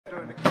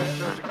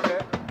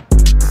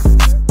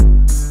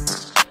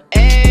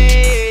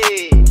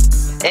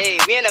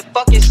in a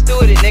fucking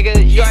steward, nigga.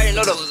 You already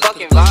know the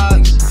fucking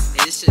vibes.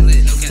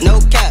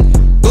 No cap.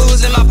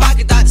 Booze in my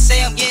pocket, doctor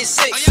say I'm getting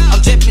sick. I'm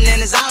dripping in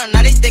his island,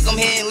 now they think I'm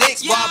hitting licks.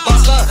 Boy, I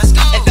bust up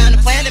and found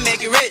a plan to make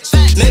it rich.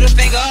 Middle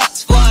finger up,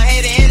 boy, I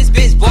hate it in this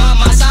bitch. Boy, on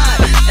my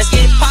side. Let's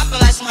get it poppin'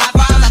 like some high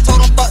bars. I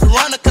told him fuck the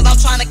runner, cause I'm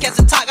trying to catch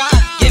the top guy.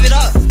 Give it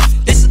up.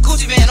 This is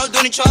Coochie van, no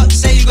duty truck.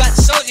 Say you got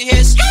the soldier here,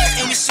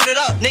 and we shoot it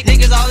up.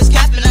 Niggas always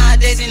capping,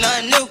 nowadays ain't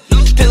nothing new.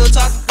 Pillow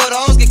talking for the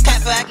hoes, get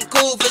clapped for acting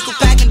cool. Pistol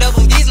packing,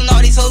 double D's, and all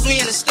these hoes, we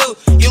in the stew.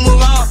 You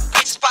move on,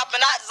 bitches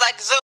popping out just like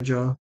a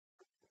zoo.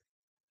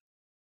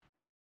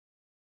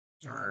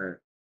 Alright.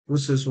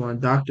 What's this one?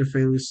 Dr.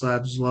 Faley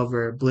slaps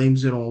lover,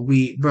 blames it on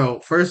weed. Bro,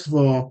 first of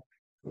all,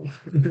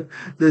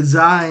 the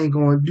Zai ain't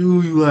gonna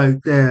do you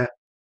like that.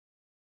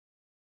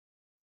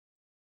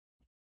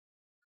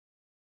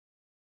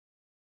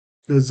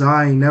 The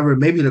Zai ain't never,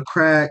 maybe the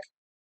crack,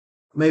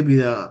 maybe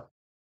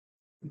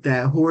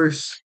that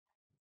horse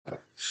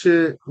shit,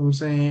 you know what I'm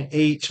saying?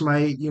 H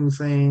might, you know what I'm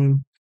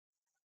saying?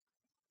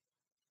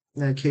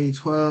 That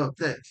K-12,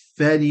 that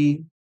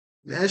Fetty,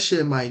 that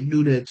shit might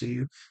do that to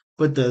you.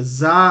 But the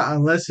Za,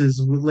 unless it's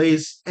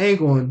laced, ain't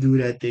gonna do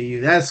that to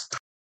you. That's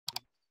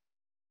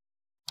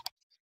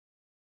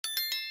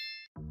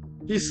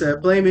he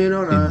said, blame it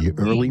on In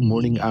the early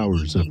morning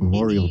hours of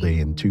Memorial Day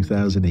in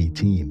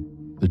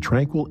 2018, the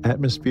tranquil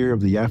atmosphere of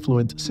the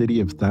affluent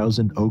city of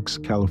Thousand Oaks,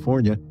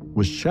 California,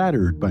 was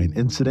shattered by an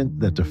incident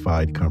that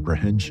defied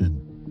comprehension.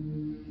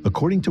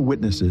 According to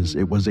witnesses,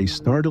 it was a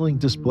startling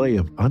display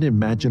of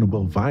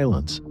unimaginable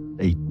violence,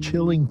 a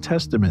chilling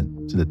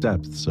testament to the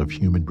depths of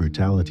human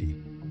brutality.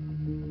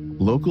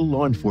 Local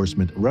law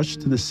enforcement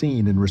rushed to the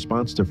scene in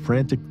response to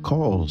frantic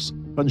calls,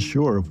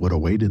 unsure of what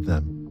awaited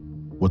them.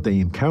 What they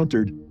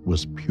encountered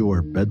was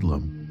pure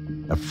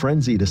bedlam. A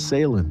frenzied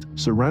assailant,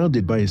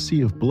 surrounded by a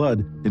sea of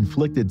blood,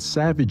 inflicted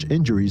savage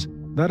injuries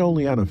not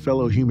only on a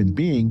fellow human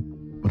being,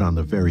 but on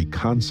the very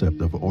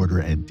concept of order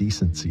and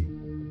decency.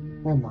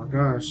 Oh my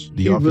gosh.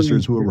 The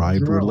officers who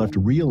arrived were left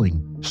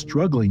reeling,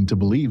 struggling to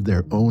believe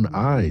their own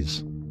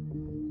eyes.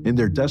 In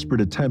their desperate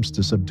attempts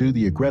to subdue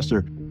the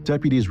aggressor,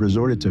 deputies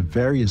resorted to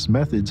various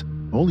methods,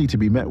 only to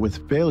be met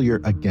with failure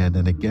again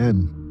and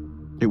again.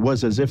 It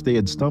was as if they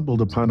had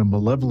stumbled upon a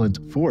malevolent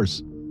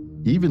force,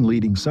 even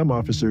leading some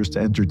officers to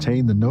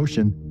entertain the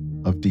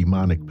notion of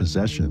demonic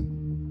possession.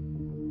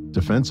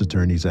 Defense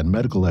attorneys and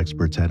medical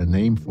experts had a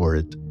name for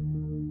it: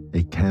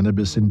 a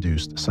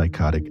cannabis-induced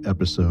psychotic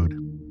episode.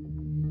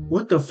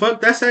 What the fuck?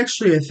 That's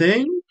actually a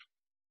thing?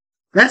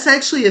 That's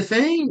actually a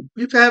thing?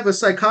 You can have a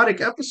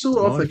psychotic episode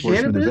off of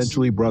cannabis?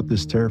 Eventually brought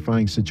this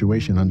terrifying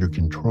situation under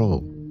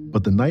control,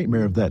 but the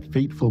nightmare of that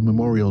fateful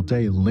Memorial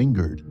Day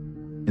lingered.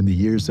 In the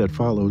years that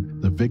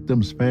followed, the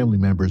victims' family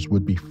members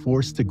would be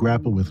forced to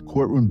grapple with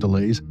courtroom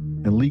delays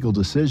and legal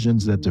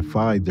decisions that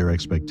defied their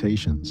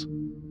expectations.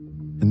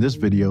 In this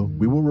video,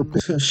 we will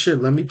report—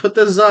 Shit, let me put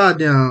the Za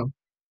down.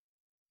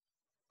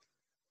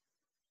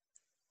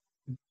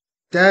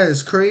 That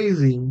is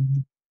crazy.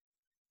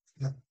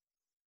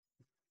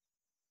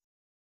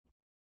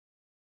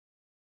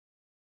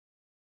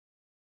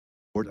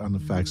 on the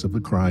facts of the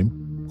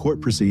crime, court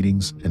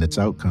proceedings, and its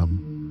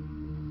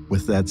outcome.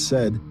 With that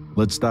said,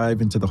 let's dive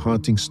into the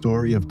haunting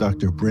story of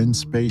Dr. Bryn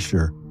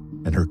Spacer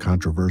and her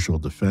controversial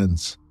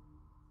defense.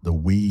 The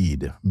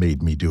weed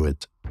made me do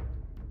it.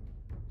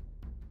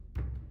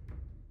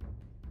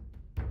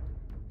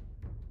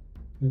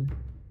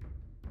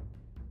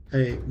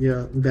 Hey,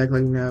 yeah, we back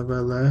like we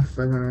never left.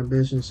 Fucking on that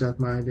bitch and suck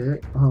my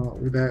dick.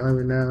 We back like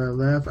we never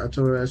left. I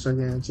told her I sucked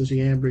it until she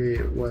can't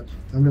breathe. What?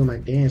 I'm doing my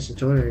dance. I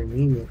told her to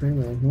need me.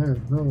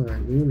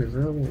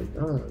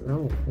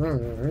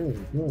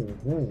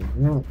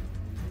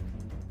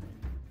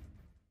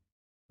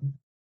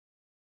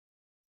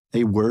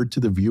 A word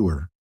to the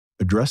viewer.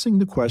 Addressing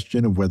the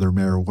question of whether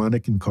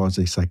marijuana can cause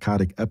a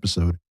psychotic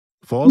episode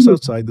falls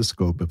outside the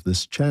scope of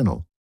this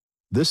channel.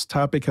 This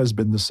topic has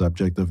been the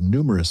subject of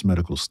numerous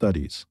medical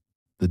studies.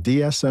 The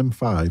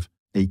DSM-5,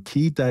 a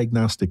key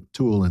diagnostic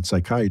tool in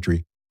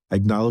psychiatry,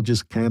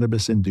 acknowledges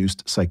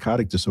cannabis-induced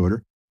psychotic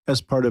disorder as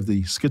part of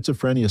the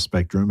schizophrenia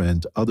spectrum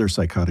and other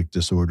psychotic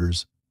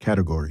disorders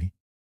category.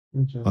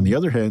 On the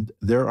other hand,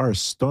 there are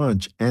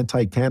staunch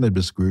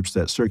anti-cannabis groups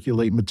that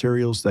circulate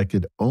materials that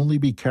could only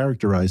be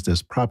characterized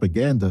as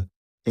propaganda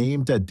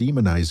aimed at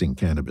demonizing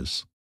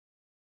cannabis.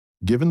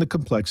 Given the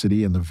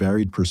complexity and the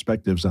varied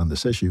perspectives on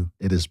this issue,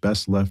 it is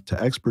best left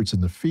to experts in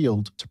the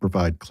field to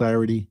provide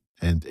clarity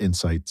and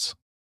insights.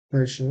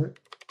 For sure.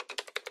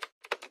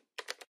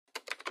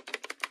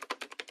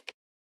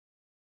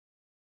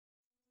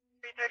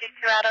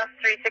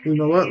 You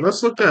know what?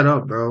 Let's look that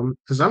up, bro.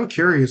 Because I'm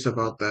curious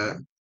about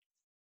that.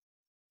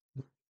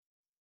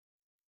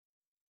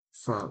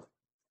 Fuck.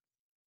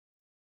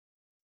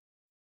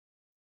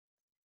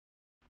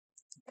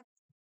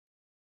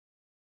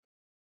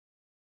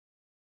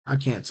 I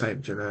can't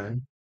type today.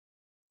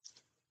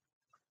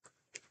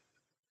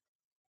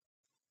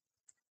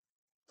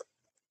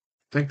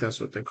 I think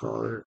that's what they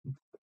call it.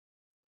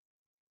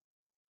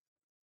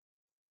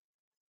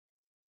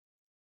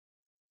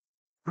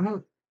 I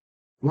don't.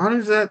 Why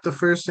is that the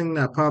first thing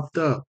that popped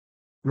up?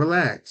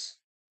 Relax.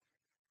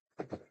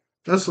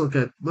 Let's look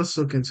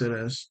into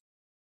this.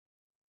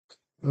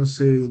 Let's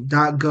see.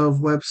 .gov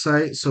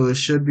website, so it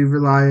should be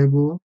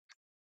reliable.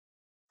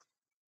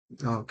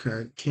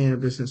 Okay.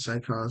 Cannabis and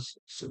psychosis.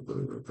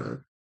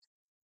 Okay.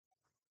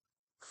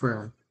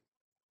 Friend.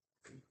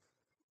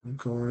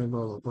 Okay, blah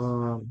blah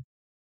blah.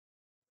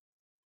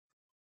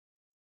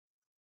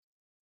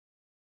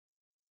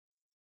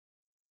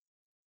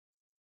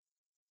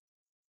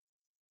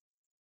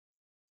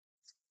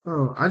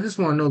 Oh, I just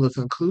want to know the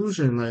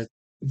conclusion. Like,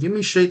 give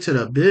me straight to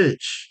the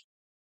bitch.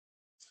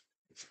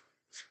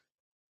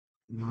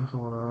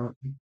 Hold on.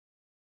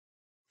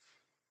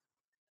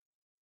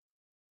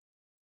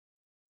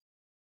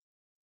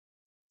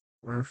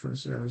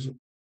 References.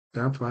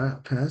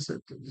 That pass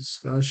it. The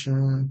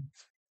discussion.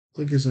 I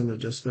think it's in the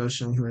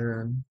discussion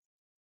here.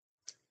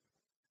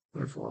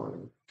 Therefore,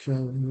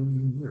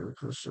 can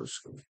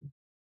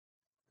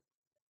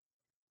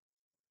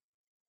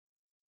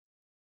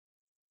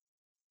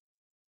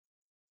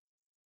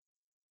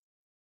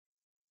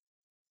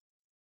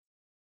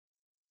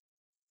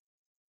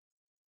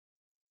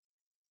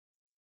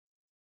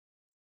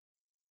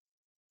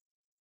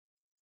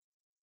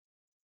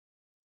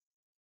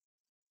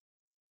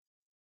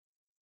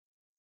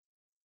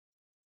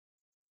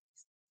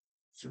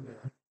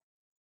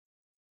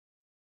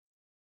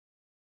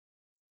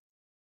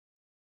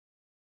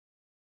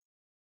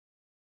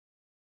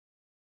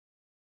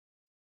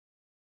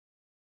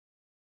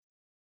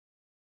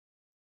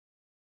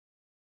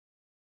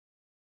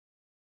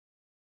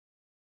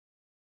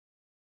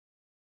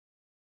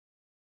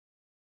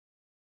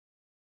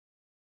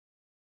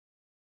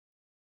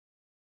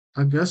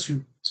I guess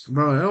you,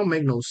 bro. It don't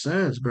make no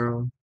sense,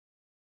 bro.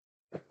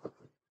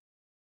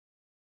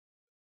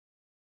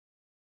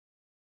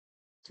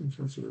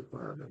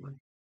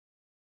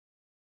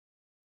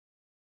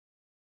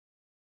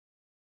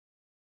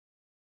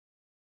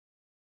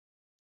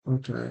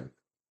 Okay.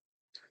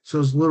 So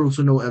it's little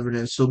to no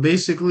evidence. So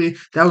basically,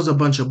 that was a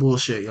bunch of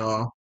bullshit,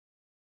 y'all.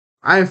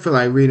 I didn't feel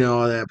like reading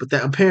all that, but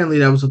that apparently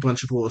that was a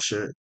bunch of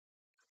bullshit.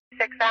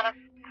 6 Adams,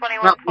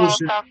 Not 2112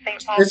 bullshit. South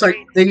St. Paul It's like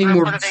Street. they need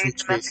more Report of a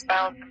research, domestic basically.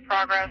 violence in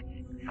progress.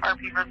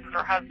 RP versus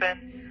her husband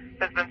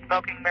has been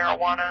smoking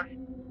marijuana.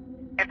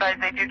 Advise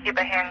they do keep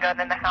a handgun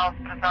in the house,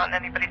 but it's not in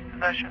anybody's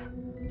possession.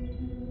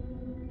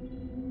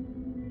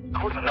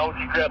 Who's the note?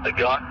 She grabbed the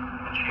gun.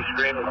 She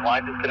screamed and the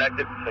line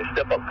disconnected. They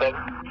step up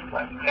cover.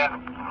 Yeah.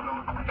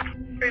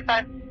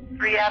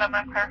 353 Adam,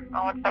 I'm clear.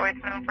 Oh, what's that way to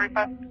minimum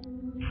 45?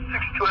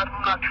 62 Adam,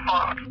 not too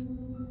far.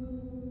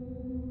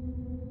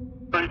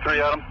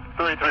 33 Adam,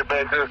 33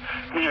 Baker.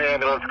 Need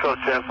ambulance, code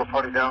cancel,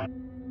 party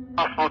down.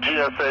 Possible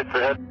GSA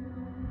threat.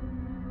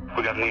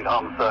 We got need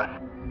homicide.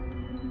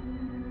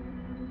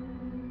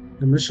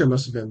 The mission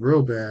must have been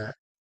real bad.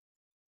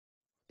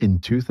 In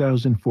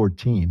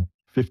 2014,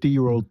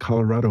 50-year-old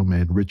Colorado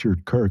man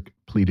Richard Kirk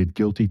pleaded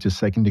guilty to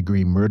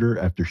second-degree murder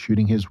after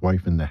shooting his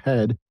wife in the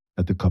head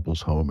at the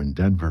couple's home in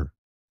Denver.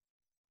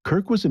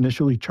 Kirk was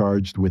initially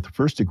charged with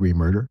first-degree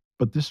murder,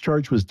 but this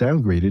charge was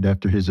downgraded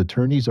after his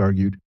attorneys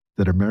argued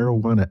that a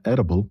marijuana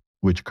edible,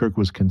 which Kirk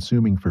was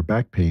consuming for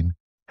back pain,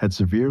 had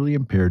severely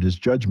impaired his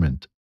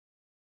judgment.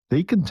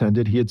 They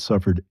contended he had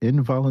suffered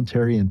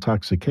involuntary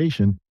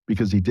intoxication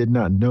because he did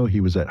not know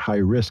he was at high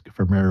risk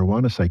for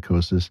marijuana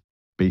psychosis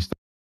based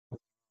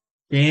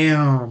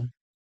Damn.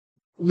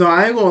 No,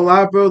 I ain't gonna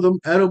lie, bro. Them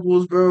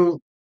edibles,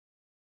 bro.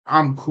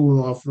 I'm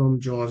cool off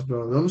them joints,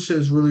 bro. Them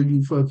shits really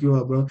do fuck you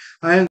up, bro.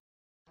 I ain't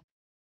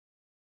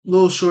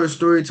little short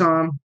story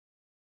time.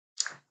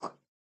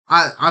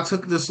 I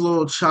took this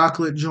little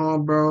chocolate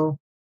joint, bro,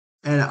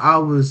 and I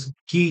was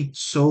geeked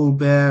so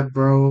bad,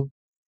 bro,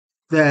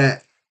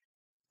 that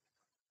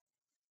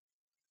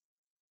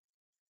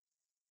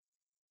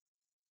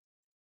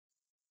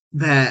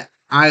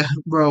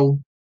bro,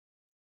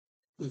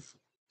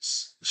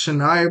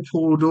 Shania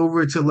pulled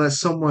over to let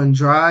someone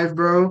drive,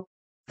 bro.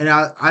 And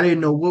I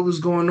didn't know what was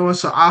going on.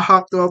 So I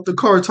hopped off the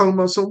car talking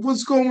about, so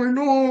what's going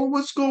on?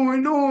 What's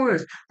going on?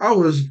 I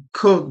was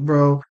cooked,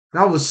 bro.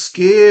 And I was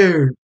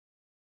scared.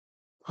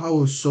 I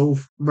was so,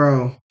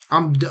 bro.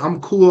 I'm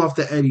cool off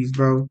the eddies,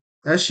 bro.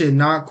 That shit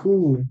not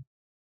cool.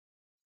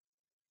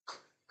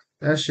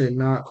 That shit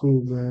not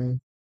cool,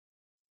 man.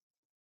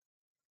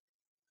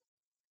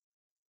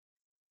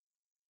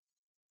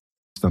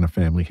 on a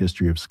family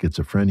history of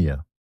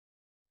schizophrenia.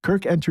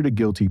 Kirk entered a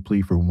guilty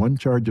plea for one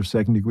charge of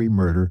second-degree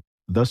murder,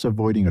 thus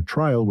avoiding a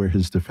trial where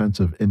his defense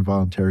of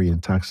involuntary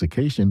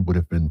intoxication would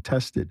have been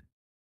tested.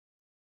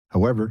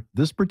 However,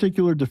 this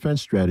particular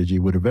defense strategy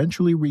would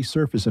eventually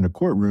resurface in a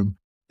courtroom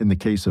in the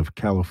case of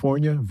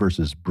California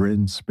versus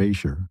Bryn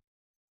Spacer.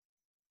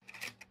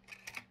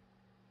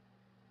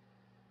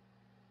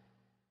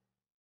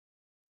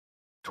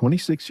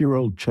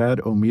 "26-year-old Chad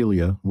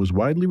O'Melia was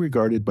widely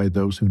regarded by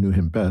those who knew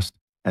him best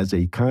as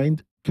a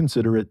kind,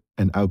 considerate,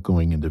 and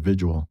outgoing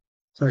individual.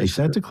 Sorry, A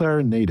Santa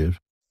Clara native,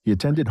 he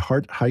attended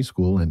Hart High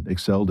School and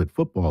excelled at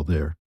football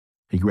there.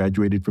 He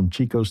graduated from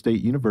Chico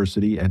State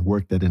University and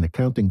worked at an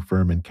accounting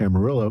firm in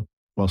Camarillo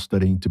while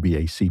studying to be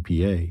a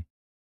CPA.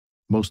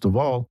 Most of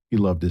all, he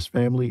loved his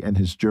family and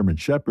his German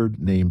Shepherd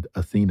named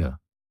Athena.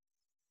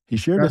 He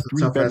shared a That's a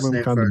tough ass 3-bedroom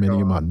name for a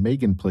condominium dog. on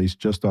Megan Place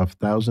just off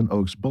Thousand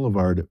Oaks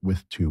Boulevard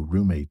with 2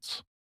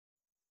 roommates.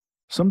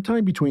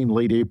 Sometime between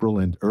late April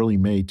and early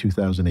May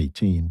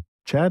 2018,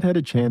 Chad had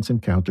a chance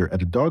encounter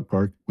at a dog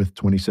park with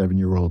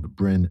 27-year-old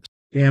Bryn.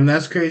 Damn,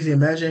 that's crazy.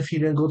 Imagine if he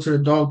didn't go to the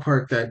dog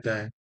park that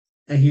day.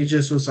 And he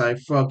just was like,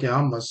 fuck it,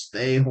 I'm gonna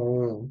stay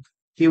home.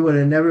 He would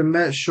have never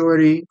met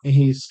Shorty and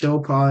he'd still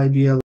probably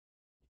be alive.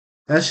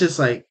 That's just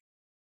like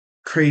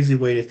crazy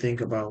way to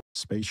think about.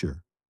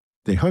 Spacer.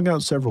 They hung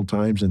out several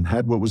times and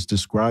had what was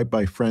described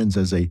by friends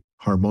as a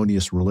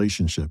harmonious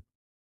relationship.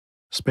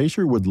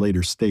 Spacer would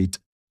later state,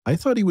 "I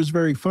thought he was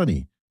very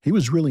funny. He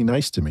was really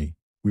nice to me.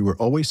 We were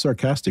always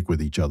sarcastic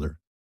with each other.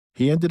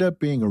 He ended up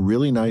being a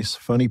really nice,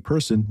 funny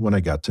person when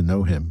I got to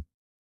know him."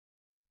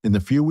 In the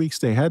few weeks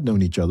they had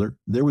known each other,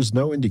 there was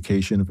no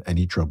indication of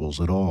any troubles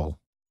at all.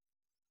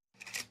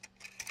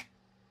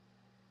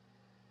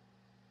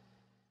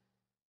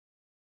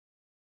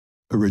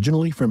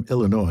 Originally from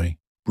Illinois,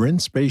 Bryn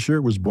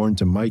Spacer was born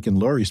to Mike and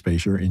Laurie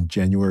Spacer in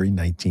January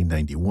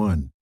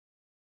 1991.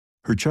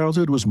 Her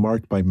childhood was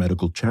marked by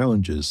medical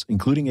challenges,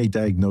 including a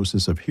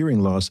diagnosis of hearing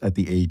loss at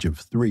the age of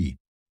 3,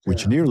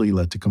 which nearly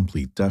led to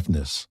complete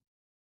deafness.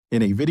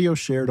 In a video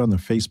shared on the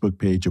Facebook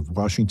page of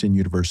Washington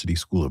University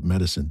School of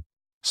Medicine,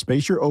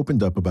 Spacer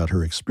opened up about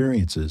her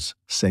experiences,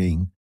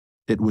 saying,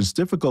 "It was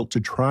difficult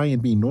to try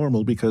and be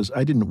normal because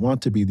I didn't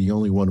want to be the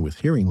only one with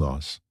hearing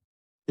loss.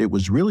 It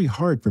was really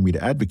hard for me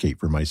to advocate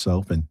for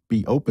myself and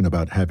be open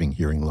about having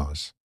hearing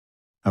loss.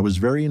 I was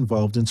very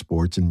involved in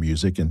sports and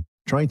music and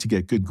trying to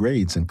get good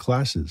grades in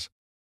classes.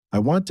 I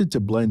wanted to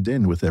blend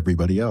in with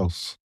everybody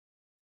else."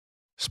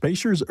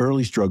 Spacer's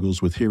early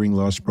struggles with hearing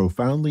loss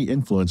profoundly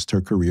influenced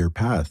her career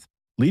path,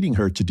 leading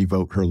her to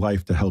devote her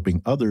life to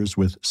helping others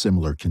with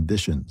similar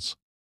conditions.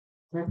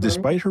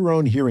 Despite her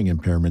own hearing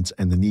impairments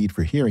and the need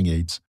for hearing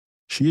aids,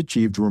 she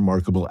achieved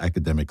remarkable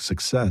academic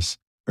success,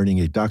 earning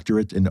a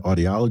doctorate in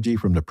audiology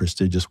from the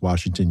prestigious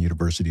Washington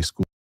University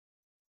School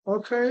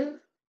Okay.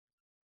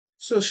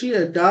 So she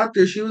a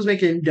doctor. She was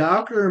making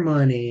doctor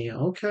money.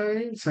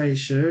 Okay. Say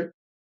shit.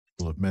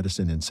 of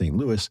Medicine in St.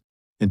 Louis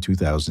in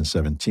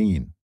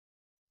 2017.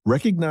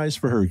 Recognized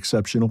for her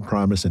exceptional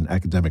promise and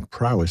academic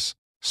prowess,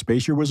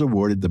 Spacer was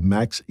awarded the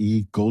Max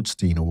E.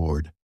 Goldstein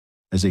Award.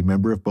 As a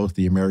member of both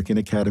the American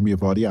Academy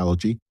of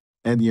Audiology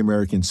and the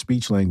American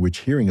Speech-Language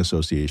Hearing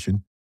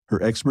Association,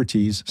 her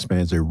expertise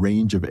spans a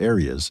range of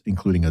areas,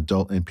 including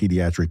adult and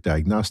pediatric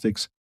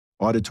diagnostics,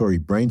 auditory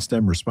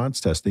brainstem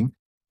response testing,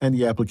 and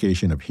the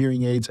application of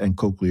hearing aids and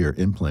cochlear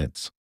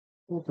implants.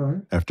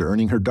 Okay. After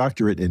earning her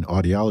doctorate in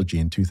audiology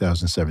in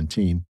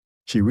 2017,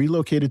 she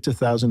relocated to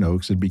Thousand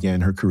Oaks and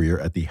began her career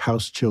at the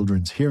House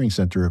Children's Hearing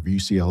Center of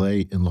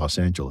UCLA in Los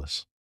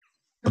Angeles.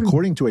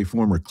 According to a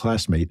former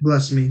classmate,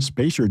 Bless me.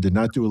 Spacer did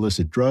not do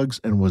illicit drugs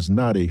and was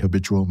not a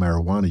habitual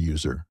marijuana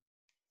user.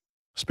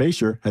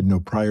 Spacer had no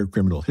prior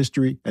criminal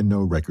history and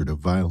no record of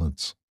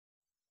violence.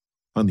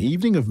 On the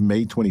evening of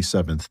May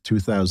 27,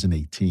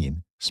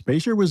 2018,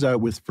 Spacer was out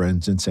with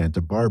friends in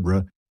Santa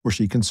Barbara, where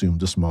she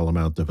consumed a small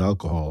amount of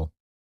alcohol.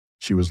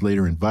 She was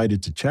later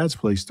invited to Chad's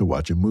place to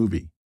watch a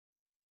movie.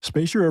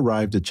 Spacer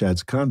arrived at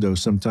Chad's condo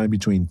sometime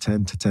between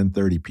 10 to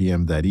 10:30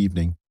 p.m. that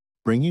evening,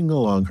 bringing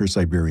along her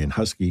Siberian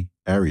Husky,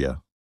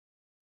 Arya.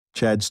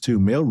 Chad's 2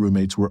 male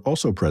roommates were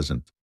also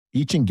present,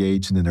 each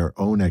engaged in their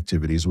own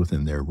activities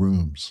within their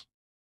rooms.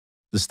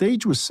 The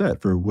stage was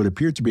set for what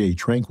appeared to be a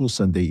tranquil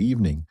Sunday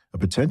evening, a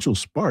potential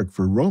spark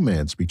for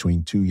romance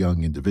between 2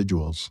 young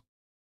individuals.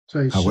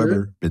 Say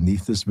However,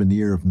 beneath this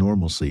veneer of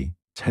normalcy,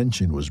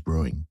 tension was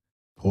brewing,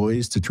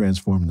 poised to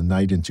transform the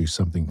night into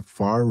something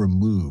far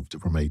removed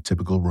from a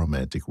typical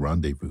romantic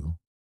rendezvous.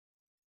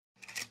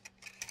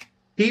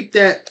 keep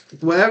that,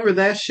 whatever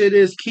that shit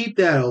is, keep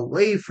that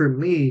away from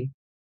me.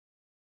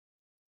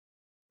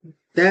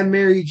 That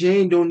Mary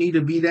Jane don't need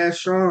to be that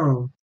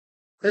strong.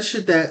 That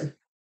shit that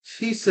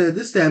she said,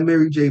 this that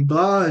Mary J.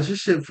 Blige. This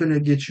shit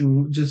finna get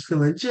you just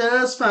feeling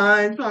just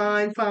fine,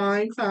 fine,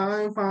 fine,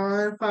 fine,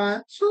 fine,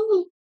 fine.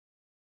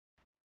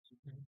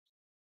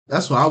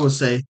 That's what I would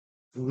say.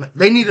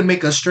 They need to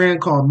make a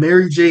strand called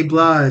Mary J.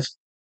 Blige.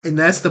 And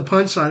that's the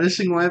punchline. This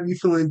shit gonna have you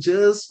feeling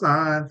just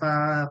fine,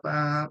 fine,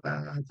 fine,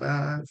 fine,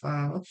 fine,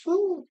 fine.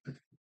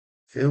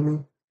 Feel me?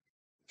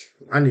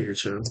 I need to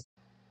chill.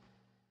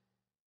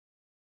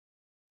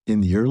 In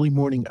the early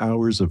morning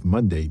hours of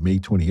Monday, May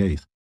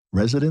 28th,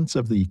 residents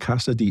of the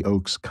Casa de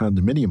Oaks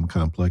condominium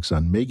complex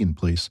on Megan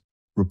Place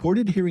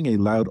reported hearing a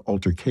loud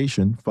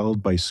altercation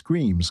followed by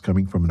screams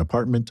coming from an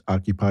apartment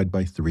occupied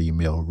by 3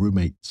 male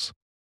roommates.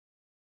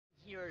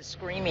 Hear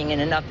screaming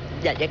and enough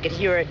that I could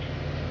hear it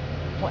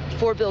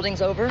 4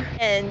 buildings over,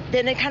 and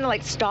then it kind of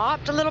like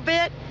stopped a little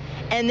bit,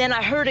 and then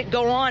I heard it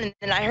go on, and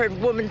then I heard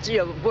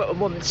a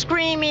woman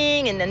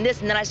screaming, and then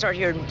this, and then I started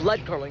hearing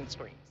blood-curdling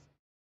screams.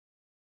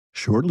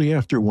 Shortly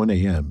after 1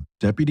 a.m.,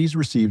 deputies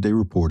received a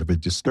report of a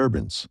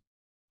disturbance.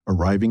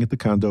 Arriving at the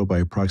condo by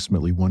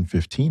approximately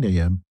 1:15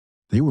 a.m.,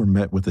 they were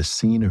met with a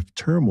scene of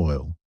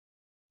turmoil.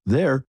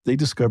 There, they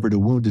discovered a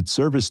wounded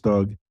service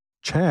dog,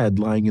 Chad,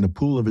 lying in a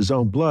pool of his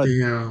own blood,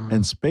 Damn.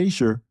 and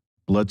Spacer,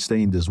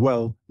 blood-stained as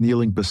well,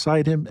 kneeling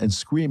beside him and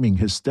screaming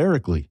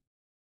hysterically.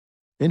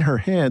 In her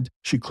hand,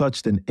 she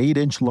clutched an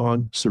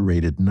 8-inch-long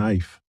serrated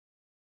knife.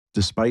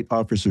 Despite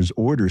officers'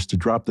 orders to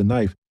drop the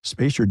knife,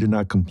 Spacer did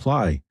not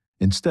comply.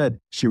 Instead,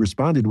 she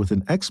responded with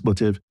an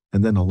expletive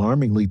and then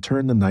alarmingly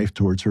turned the knife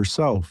towards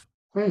herself.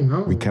 Oh,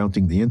 no.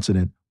 Recounting the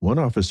incident, one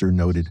officer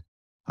noted,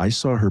 "I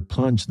saw her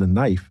plunge the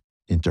knife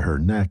into her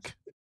neck."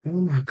 Oh,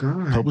 my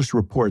God. Published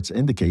reports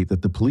indicate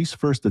that the police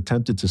first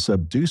attempted to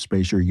subdue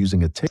Spacer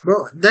using a taser.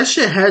 Bro, that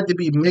shit had to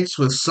be mixed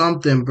with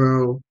something,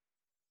 bro.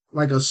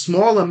 Like a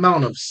small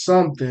amount of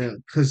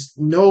something. Because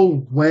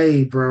no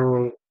way,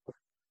 bro.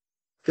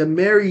 The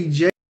Mary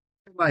J.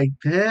 like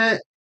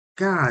that?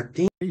 God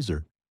damn.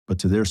 But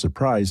to their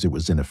surprise, it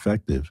was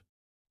ineffective.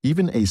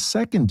 Even a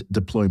second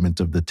deployment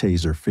of the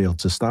taser failed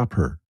to stop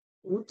her.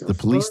 What The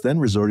police fuck? then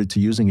resorted to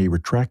using a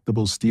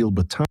retractable steel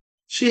baton.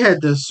 She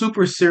had the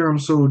super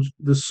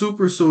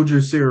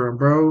soldier serum,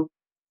 bro.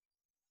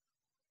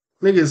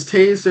 Niggas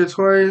tased her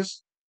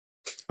twice.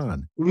 But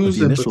Lose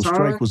the the initial baton.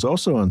 strike was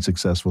also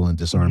unsuccessful in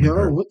disarming Yo,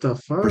 her. what the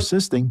fuck?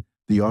 Persisting,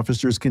 the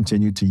officers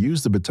continued to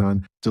use the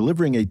baton,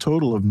 delivering a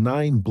total of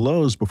 9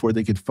 blows before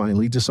they could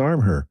finally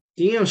disarm her.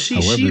 Damn, However,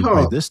 by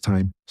She-Hulk. this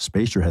time,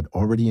 Spacer had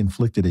already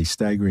inflicted a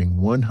staggering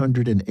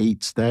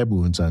 108 stab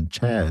wounds on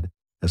Chad,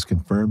 as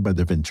confirmed by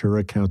the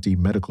Ventura County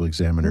Medical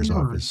Examiner's Oh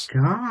my Office.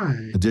 God.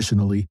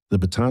 Additionally, the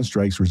baton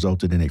strikes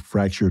resulted in a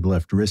fractured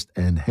left wrist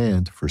and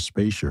hand for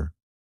Spacer.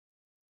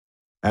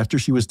 After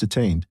she was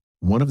detained,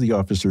 one of the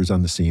officers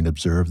on the scene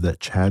observed that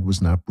Chad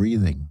was not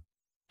breathing.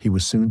 He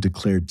was soon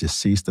declared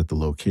deceased at the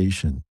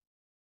location.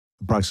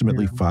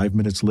 Approximately 5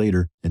 minutes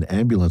later, an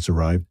ambulance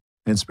arrived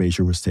and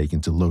Spacer was taken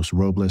to Los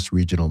Robles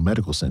Regional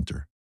Medical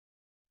Center.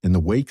 In the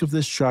wake of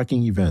this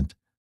shocking event,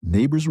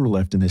 neighbors were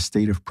left in a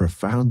state of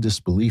profound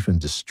disbelief and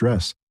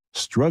distress,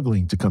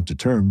 struggling to come to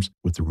terms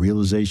with the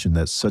realization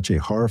that such a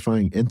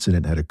horrifying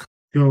incident had occurred.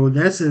 Yo,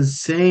 that's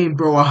insane,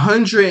 bro.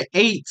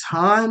 108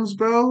 times,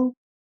 bro.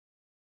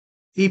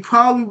 He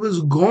probably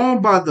was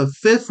gone by the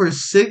 5th or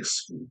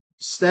 6th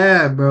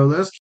stab, bro.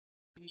 That's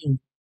In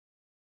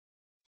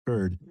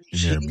their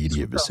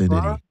immediate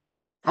vicinity.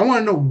 I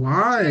want to know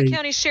why.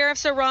 County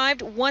sheriffs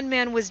arrived. One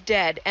man was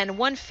dead, and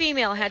one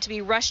female had to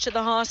be rushed to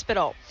the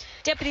hospital.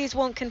 Deputies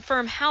won't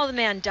confirm how the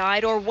man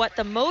died or what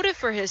the motive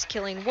for his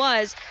killing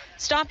was,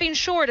 stopping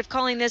short of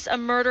calling this a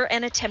murder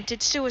and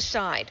attempted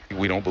suicide.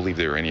 We don't believe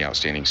there are any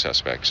outstanding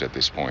suspects at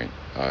this point.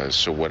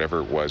 So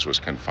whatever it was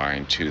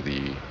confined to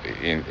the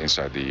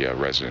inside the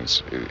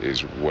residence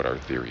is what our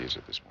theory is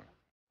at this point.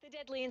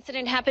 The deadly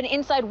incident happened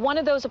inside one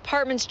of those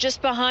apartments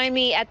just behind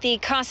me at the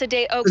Casa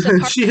de Oaks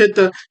apartment. She hit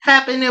the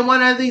happened in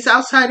one of these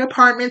outside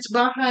apartments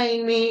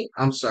behind me.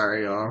 I'm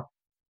sorry, y'all.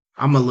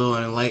 I'm a little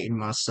enlightened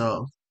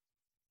myself.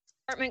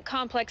 Apartment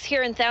complex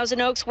here in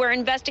Thousand Oaks, where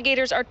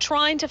investigators are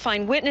trying to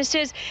find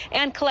witnesses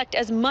and collect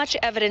as much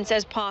evidence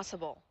as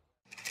possible.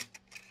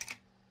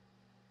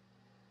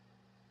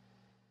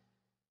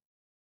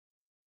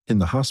 In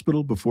the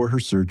hospital before her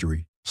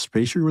surgery,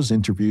 Spacer was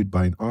interviewed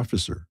by an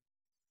officer.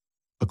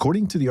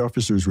 According to the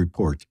officer's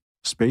report,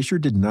 Spacer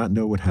did not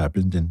know what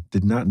happened and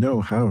did not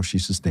know how she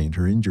sustained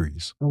her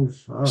injuries. Oh,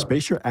 fuck.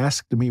 Spacer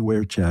asked me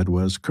where Chad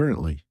was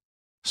currently.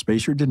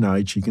 Spacer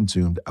denied she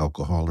consumed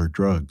alcohol or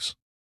drugs.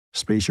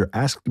 Spacer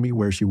asked me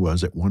where she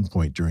was at one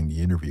point during the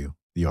interview,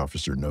 the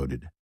officer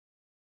noted.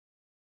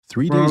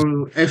 3 days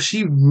If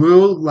she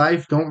real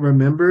life don't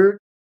remember,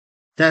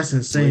 that's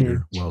insane.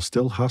 later, while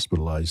still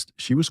hospitalized,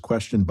 she was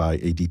questioned by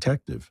a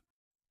detective.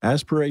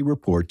 As per a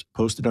report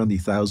posted on the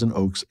Thousand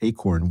Oaks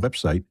Acorn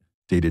website,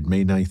 dated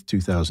May 9,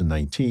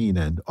 2019,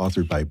 and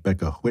authored by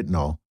Becca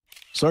Whitnall,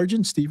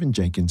 Sergeant Stephen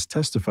Jenkins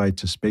testified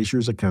to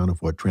Spacer's account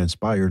of what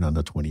transpired on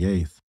the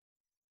 28th.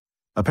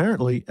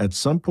 Apparently, at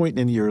some point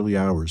in the early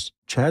hours,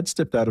 Chad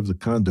stepped out of the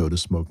condo to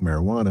smoke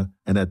marijuana,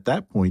 and at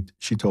that point,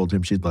 she told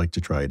him she'd like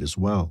to try it as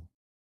well.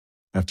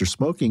 After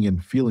smoking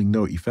and feeling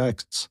no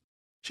effects,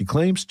 she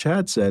claims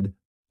Chad said,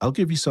 "I'll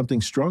give you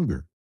something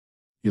stronger."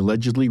 He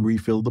allegedly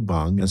refilled the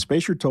bong, and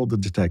Spacer told the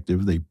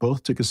detective they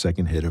both took a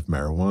second hit of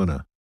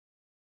marijuana.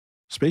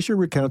 Spacer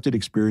recounted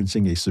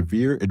experiencing a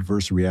severe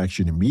adverse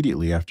reaction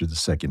immediately after the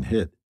second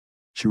hit.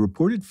 She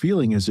reported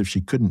feeling as if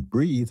she couldn't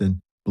breathe and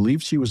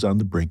believed she was on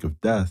the brink of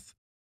death.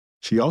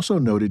 She also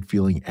noted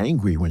feeling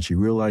angry when she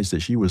realized that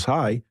she was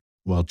high,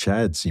 while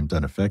Chad seemed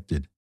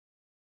unaffected.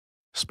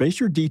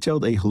 Spacer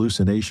detailed a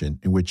hallucination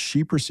in which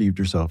she perceived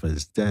herself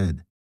as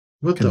dead.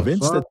 What the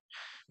Convinced fuck?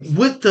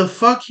 What the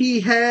fuck he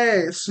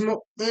had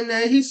smoke in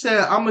there? He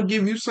said, "I'm gonna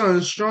give you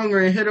something stronger,"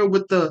 and hit her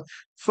with the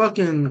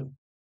fucking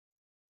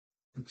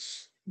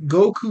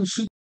Goku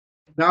Super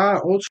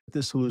God Ultra.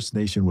 This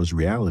hallucination was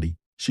reality.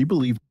 She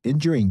believed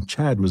injuring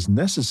Chad was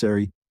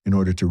necessary in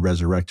order to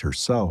resurrect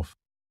herself.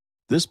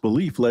 This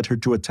belief led her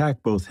to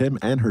attack both him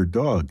and her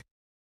dog.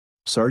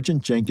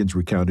 Sergeant Jenkins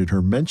recounted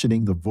her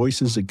mentioning the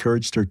voices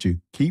encouraged her to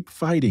keep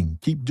fighting,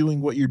 keep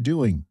doing what you're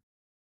doing.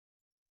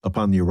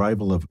 Upon the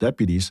arrival of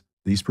deputies,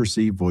 These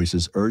perceived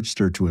voices urged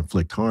her to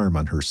inflict harm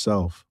on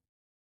herself.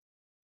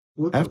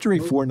 After a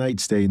 4-night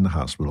stay in the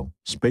hospital,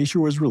 Spacer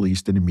was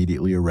released and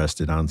immediately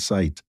arrested on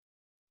site.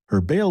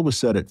 Her bail was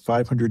set at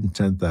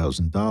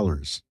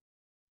 $510,000.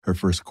 Her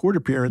first court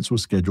appearance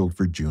was scheduled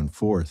for June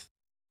 4th.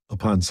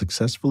 Upon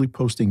successfully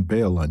posting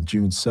bail on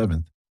June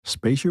 7th,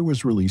 Spacer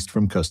was released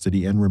from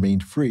custody and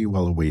remained free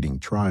while awaiting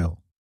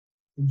trial.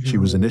 She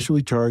was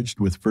initially charged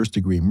with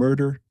first-degree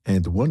murder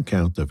and 1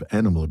 count of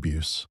animal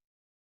abuse.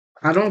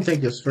 I don't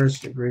think it's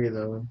first degree,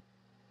 though.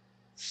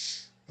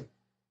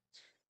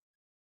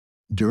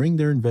 During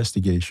their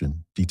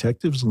investigation,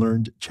 detectives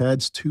learned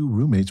Chad's 2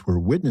 roommates were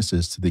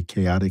witnesses to the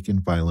chaotic and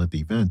violent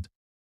event,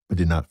 but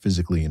did not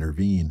physically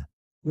intervene.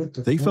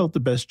 They felt the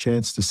best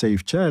chance to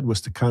save Chad was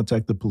to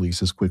contact the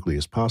police as quickly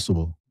as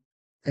possible.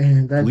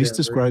 Police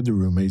described the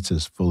roommates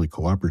as fully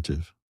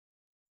cooperative.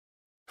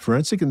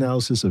 Forensic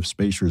analysis of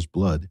Spacer's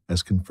blood,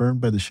 as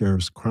confirmed by the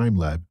sheriff's crime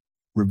lab,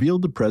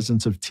 revealed the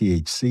presence of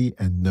THC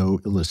and no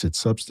illicit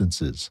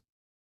substances.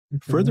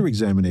 Further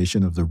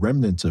examination of the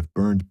remnants of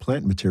burned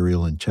plant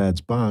material in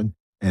Chad's bong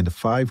and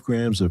 5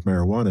 grams of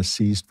marijuana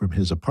seized from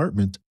his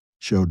apartment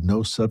showed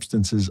no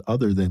substances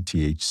other than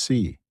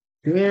THC.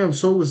 Damn,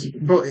 so was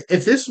bro,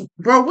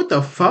 what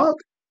the fuck?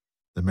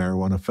 The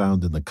marijuana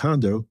found in the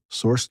condo,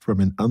 sourced from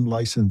an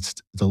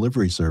unlicensed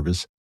delivery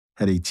service,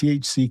 had a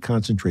THC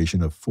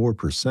concentration of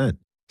 4%,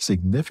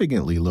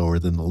 significantly lower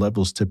than the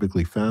levels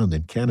typically found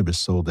in cannabis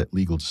sold at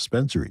legal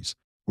dispensaries,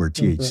 where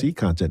THC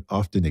content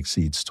often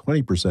exceeds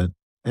 20%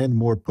 and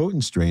more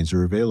potent strains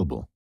are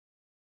available.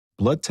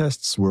 Blood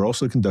tests were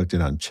also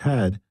conducted on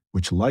Chad,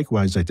 which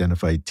likewise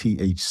identified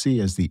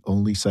THC as the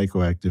only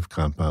psychoactive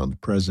compound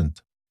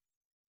present.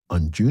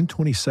 On June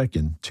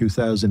 22,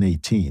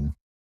 2018,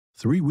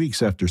 3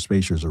 weeks after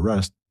Spacer's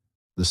arrest,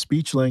 the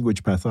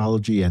Speech-Language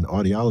Pathology and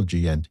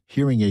Audiology and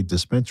Hearing Aid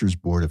Dispensers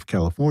Board of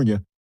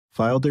California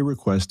filed a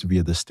request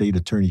via the State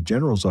Attorney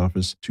General's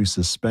office to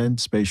suspend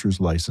Spacer's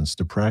license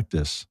to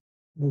practice.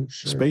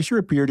 Spacer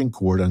appeared in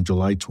court on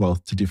July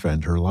 12th to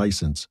defend her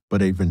license,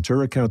 but a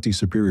Ventura County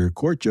Superior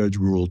Court judge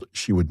ruled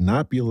she would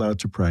not be allowed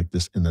to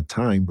practice in the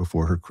time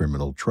before her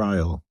criminal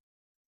trial.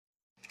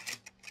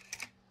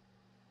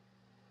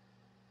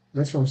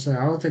 That's what I'm saying.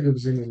 I don't think it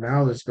was any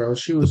malice, bro.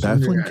 She was the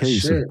baffling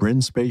case shit. of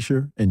Bryn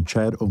Spacer and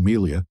Chad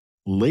O'Melia,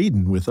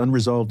 laden with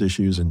unresolved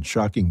issues and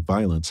shocking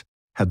violence,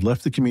 had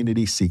left the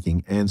community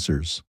seeking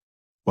answers.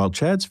 While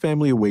Chad's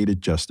family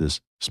awaited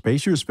justice,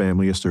 Spacer's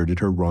family asserted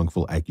her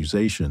wrongful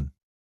accusation.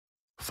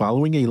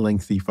 Following a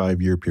lengthy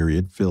 5-year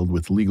period filled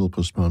with legal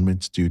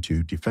postponements due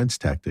to defense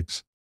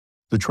tactics,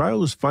 the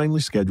trial was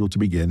finally scheduled to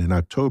begin in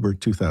October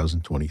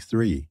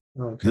 2023.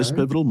 This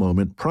pivotal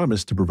moment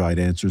promised to provide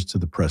answers to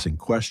the pressing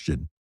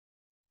question: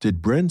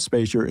 did Bryn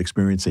Spacer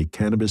experience a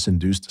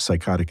cannabis-induced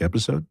psychotic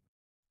episode,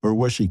 or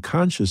was she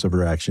conscious of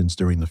her actions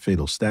during the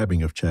fatal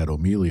stabbing of Chad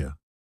O'Melia?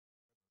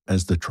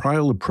 As the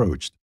trial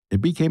approached,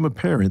 it became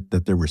apparent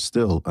that there were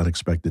still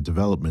unexpected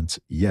developments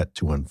yet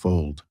to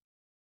unfold.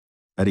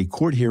 At a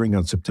court hearing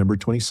on September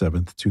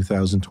 27,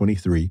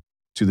 2023,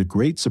 to the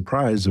great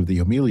surprise of the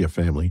O'Melia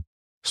family,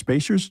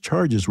 Spacer's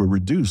charges were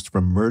reduced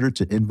from murder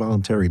to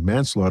involuntary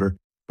manslaughter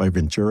by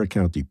Ventura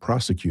County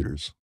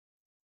prosecutors.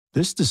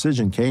 This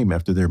decision came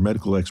after their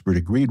medical expert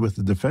agreed with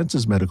the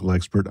defense's medical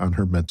expert on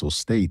her mental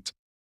state.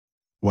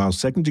 While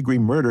second-degree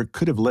murder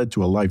could have led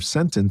to a life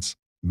sentence,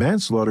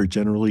 manslaughter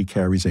generally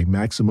carries a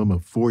maximum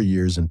of 4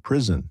 years in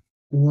prison.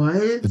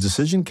 What? The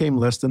decision came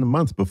less than a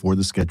month before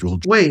the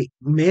scheduled. Wait,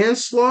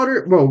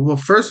 manslaughter? Well,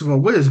 first of all,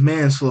 what is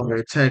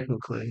manslaughter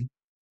technically?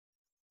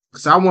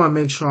 Because I want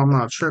to make sure I'm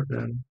not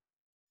tripping.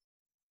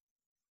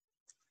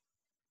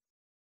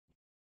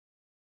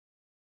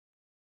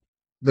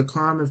 The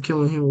crime of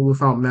killing him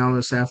without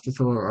malice,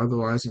 afterthought, or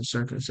otherwise in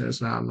circumstance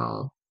not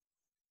null.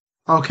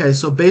 Okay,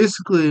 so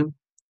basically,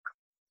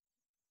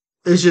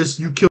 it's just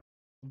you killed,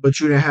 but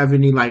you didn't have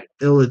any like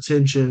ill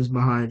intentions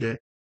behind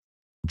it.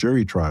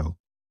 Jury trial.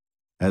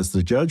 As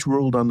the judge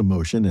ruled on the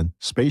motion and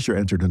Spacer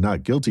entered a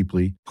not guilty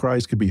plea,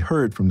 cries could be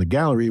heard from the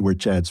gallery where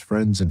Chad's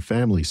friends and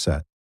family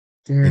sat.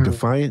 Damn. A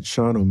defiant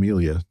Sean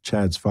O'Melia,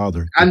 Chad's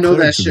father, I know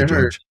declared that to the shit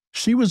hurt. judge,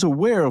 she was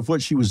aware of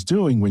what she was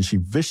doing when she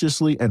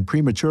viciously and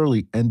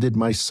prematurely ended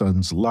my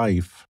son's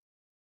life.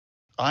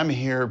 I'm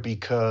here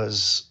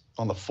because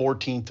on the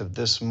 14th of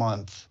this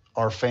month,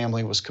 our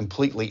family was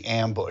completely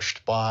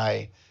ambushed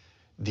by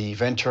the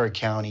Ventura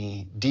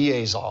County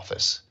DA's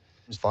office.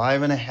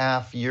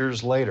 5.5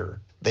 years later,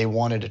 they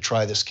wanted to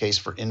try this case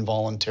for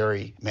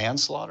involuntary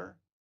manslaughter.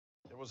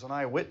 There was an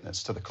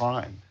eyewitness to the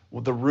crime.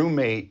 Well, the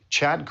roommate,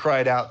 Chad,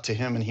 cried out to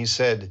him and he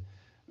said,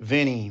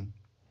 "Vinny,"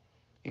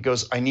 he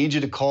goes, "I need you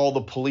to call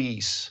the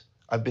police.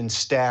 I've been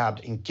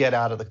stabbed, and get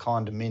out of the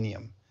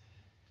condominium."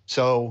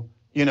 So,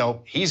 you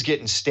know, he's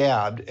getting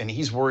stabbed and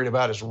he's worried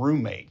about his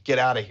roommate. Get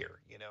out of here,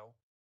 you know.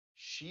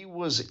 She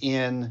was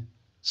in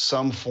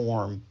some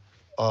form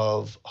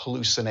of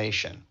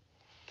hallucination.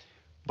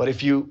 But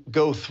if you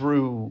go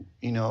through,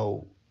 you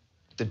know,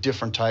 the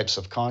different types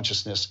of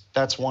consciousness,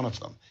 that's one of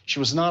them. She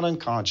was not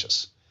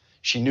unconscious.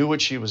 She knew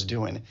what she was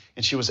doing,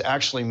 and she was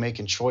actually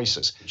making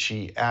choices.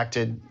 She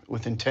acted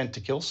with intent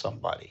to kill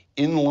somebody,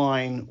 in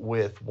line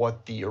with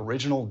what the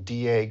original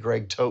DA,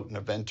 Greg Toten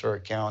of Ventura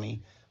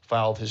County,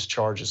 filed his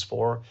charges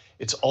for.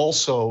 It's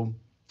also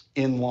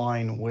in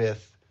line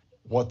with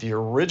what the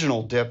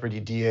original Deputy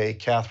DA,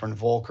 Catherine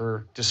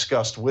Volker,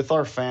 discussed with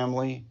our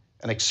family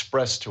and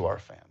expressed to our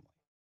family.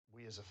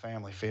 We as a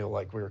family feel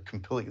like we were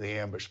completely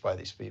ambushed by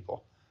these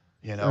people.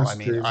 You know, That's I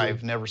mean, crazy.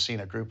 I've never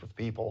seen a group of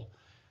people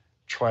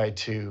try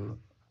to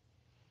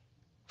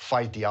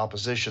fight the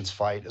opposition's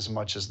fight as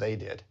much as they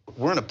did.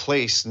 We're in a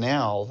place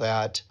now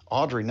that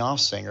Audrey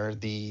Knopfsinger,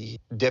 the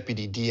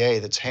Deputy DA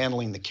that's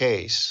handling the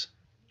case,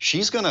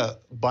 she's gonna,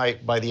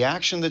 by the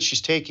action that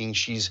she's taking,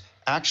 she's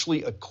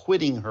actually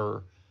acquitting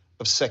her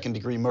of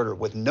second-degree murder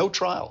with no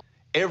trial.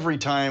 Every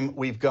time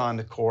we've gone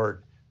to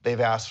court, they've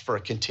asked for a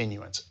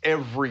continuance.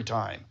 Every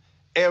time.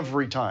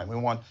 Every time. We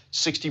want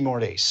 60 more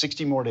days,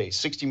 60 more days,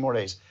 60 more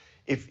days.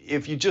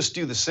 If you just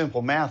do the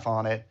simple math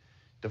on it,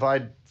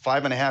 divide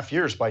 5.5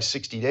 years by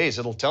 60 days,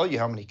 it'll tell you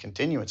how many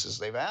continuances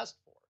they've asked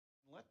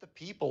for. Let the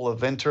people of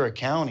Ventura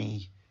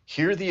County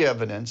hear the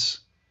evidence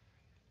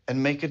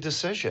and make a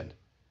decision,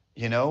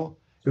 you know?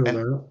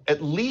 And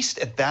at least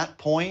at that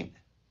point,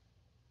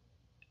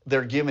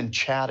 they're giving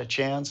Chad a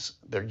chance.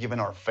 They're giving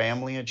our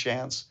family a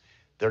chance.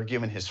 They're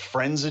giving his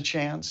friends a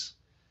chance.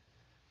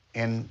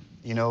 And,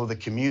 you know, the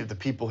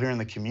people here in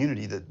the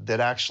community that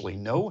actually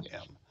know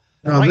him.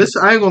 No, I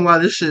ain't gonna lie,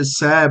 this shit's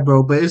sad,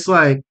 bro. But it's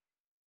like,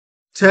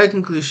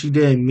 technically she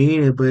didn't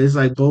mean it, but it's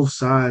like both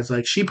sides.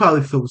 Like, she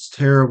probably feels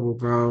terrible,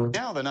 bro.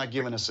 Now they're not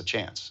giving us a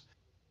chance.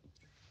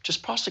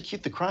 Just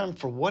prosecute the crime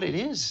for what it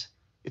is.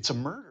 It's a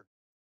murder.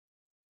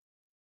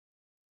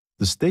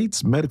 The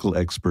state's medical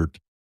expert,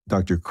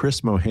 Dr.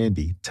 Chris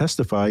Mohandy,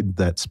 testified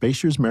that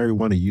Spacier's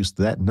marijuana use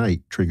that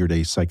night triggered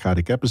a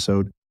psychotic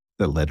episode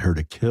that led her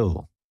to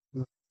kill.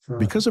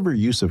 Because of her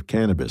use of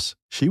cannabis,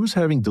 she was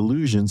having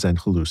delusions and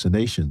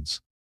hallucinations.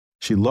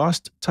 She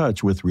lost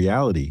touch with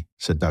reality,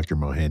 said Dr.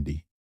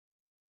 Mohandy.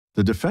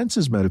 The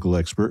defense's medical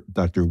expert,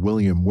 Dr.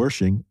 William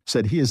Wershing,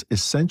 said he is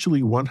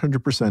essentially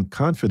 100%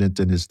 confident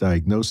in his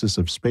diagnosis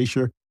of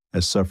Spacier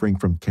as suffering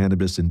from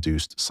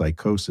cannabis-induced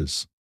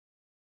psychosis.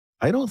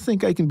 I don't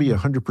think I can be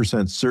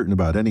 100% certain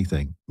about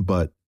anything,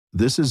 but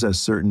this is as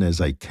certain as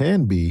I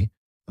can be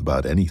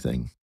about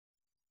anything.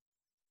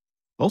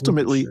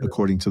 Ultimately,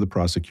 according to the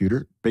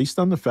prosecutor, based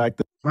on the fact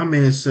that my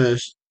man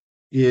says,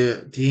 yeah,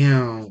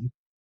 damn.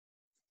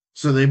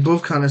 So they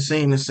both kind of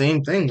saying the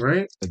same thing,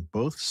 right? That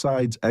both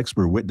sides'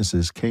 expert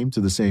witnesses came to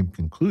the same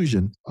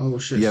conclusion,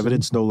 the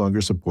evidence no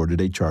longer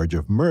supported a charge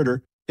of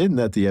murder, in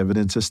that the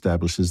evidence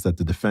establishes that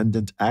the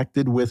defendant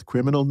acted with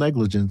criminal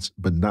negligence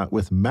but not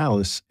with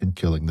malice in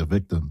killing the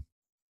victim.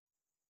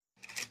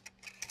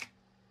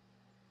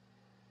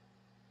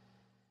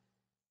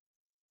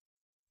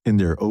 In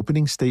their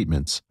opening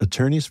statements,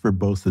 attorneys for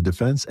both the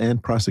defense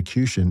and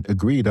prosecution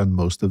agreed on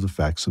most of the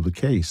facts of the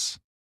case.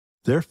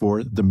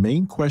 Therefore, the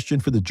main question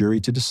for the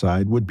jury to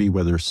decide would be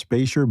whether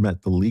Spacier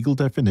met the legal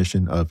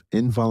definition of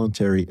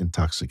involuntary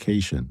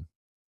intoxication.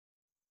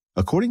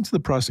 According to the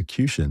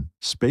prosecution,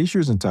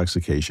 Spacier's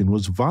intoxication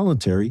was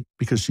voluntary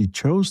because she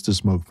chose to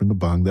smoke from the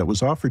bong that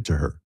was offered to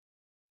her.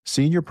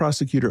 Senior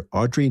prosecutor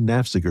Audrey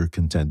Knopfsinger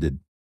contended,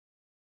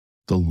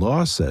 "The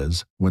law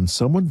says when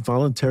someone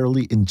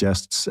voluntarily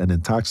ingests an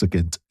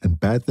intoxicant and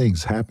bad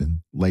things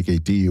happen, like a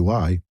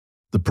DUI,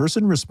 the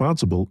person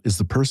responsible is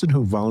the person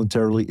who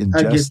voluntarily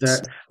ingests." I get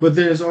that. But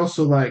there's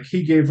also like,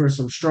 he gave her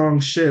some strong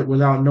shit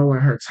without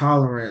knowing her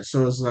tolerance.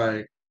 So it's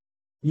like,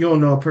 you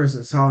don't know a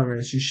person's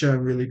tolerance, you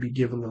shouldn't really be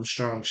giving them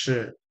strong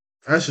shit.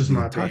 That's just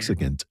my opinion.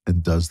 Intoxicant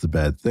and does the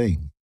bad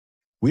thing.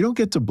 We don't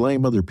get to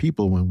blame other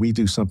people when we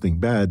do something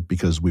bad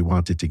because we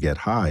wanted to get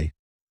high.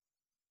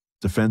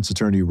 Defense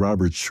attorney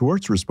Robert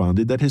Schwartz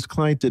responded that his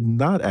client did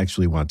not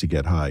actually want to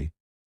get high.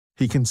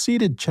 He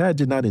conceded Chad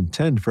did not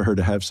intend for her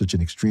to have such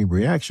an extreme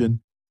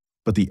reaction,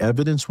 but the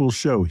evidence will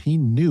show he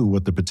knew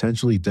what the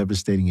potentially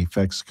devastating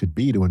effects could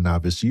be to a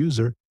novice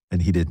user,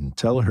 and he didn't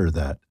tell her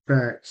that.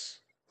 Facts.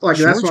 Like,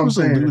 Schwartz that's what I'm was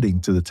saying.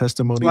 alluding to the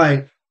testimony.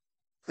 Like,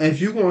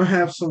 if you're going to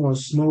have someone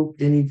smoke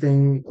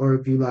anything, or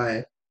if you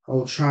like,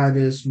 oh, try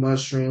this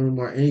mushroom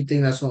or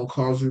anything that's going to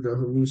cause you to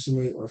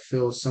hallucinate or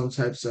feel some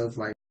types of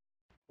like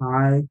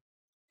high,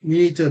 you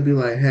need to be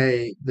like,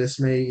 hey, this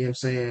may, you know what I'm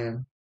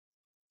saying,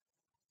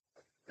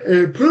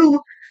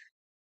 improve.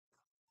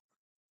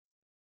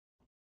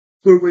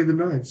 Put away the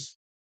knives.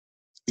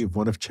 Of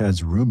one of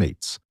Chad's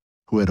roommates,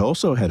 who had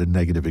also had a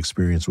negative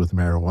experience with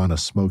marijuana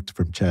smoked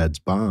from Chad's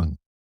bong.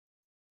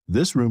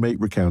 This roommate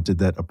recounted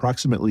that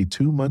approximately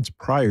 2 months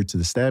prior to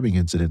the stabbing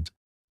incident,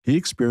 he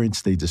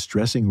experienced a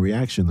distressing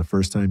reaction the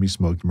first time he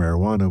smoked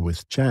marijuana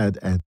with Chad,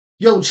 and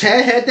Yo,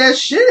 Chad had that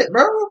shit,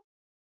 bro.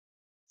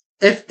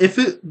 If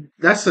it,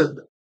 that's a,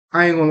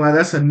 I ain't gonna lie,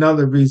 that's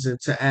another reason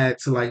to add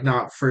to like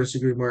not first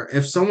degree murder.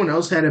 If someone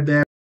else had a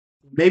bad,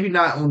 maybe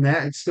not on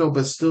that still,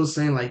 but still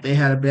saying like they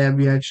had a bad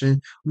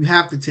reaction, we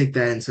have to take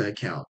that into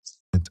account.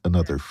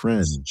 another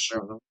friend.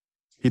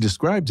 He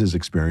described his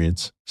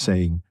experience,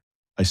 saying,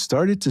 I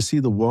started to see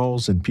the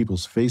walls and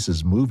people's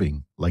faces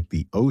moving like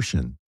the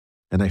ocean,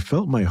 and I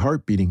felt my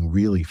heart beating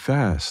really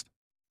fast.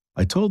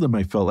 I told him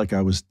I felt like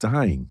I was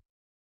dying.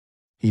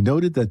 He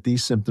noted that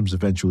these symptoms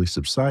eventually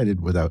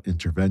subsided without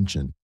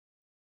intervention.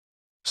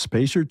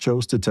 Spacer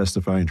chose to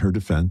testify in her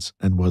defense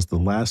and was the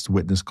last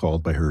witness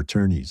called by her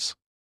attorneys.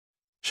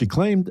 She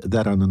claimed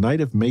that on the night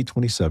of May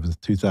 27,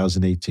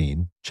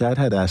 2018, Chad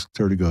had asked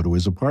her to go to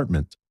his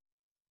apartment.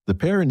 The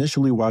pair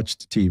initially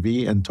watched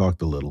TV and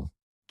talked a little.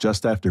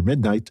 Just after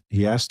midnight,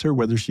 he asked her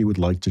whether she would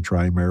like to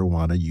try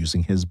marijuana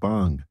using his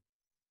bong.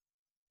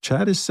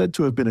 Chad is said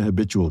to have been a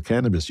habitual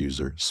cannabis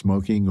user,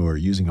 smoking or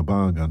using a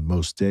bong on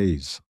most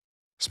days.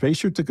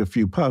 Spacer took a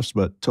few puffs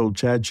but told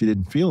Chad she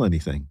didn't feel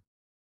anything.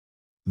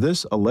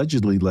 This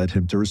allegedly led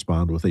him to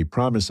respond with a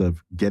promise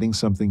of getting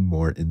something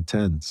more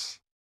intense.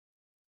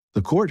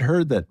 The court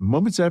heard that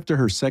moments after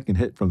her second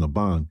hit from the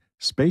bong,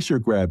 Spacer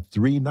grabbed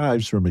 3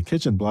 knives from a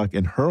kitchen block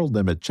and hurled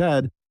them at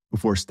Chad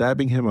before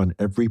stabbing him on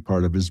every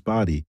part of his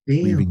body,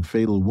 leaving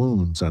fatal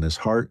wounds on his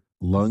heart,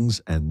 lungs,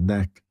 and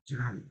neck.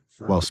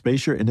 While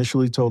Spacer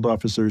initially told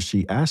officers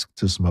she asked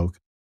to smoke,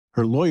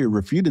 her lawyer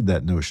refuted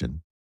that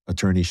notion.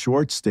 Attorney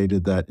Schwartz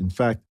stated that, in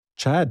fact,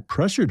 Chad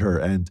pressured her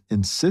and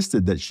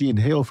insisted that she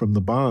inhale from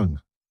the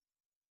bong.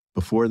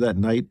 Before that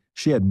night,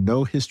 she had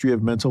no history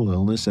of mental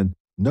illness and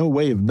no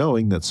way of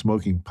knowing that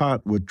smoking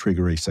pot would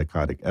trigger a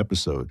psychotic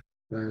episode.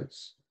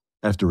 Nice.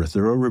 After a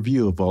thorough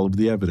review of all of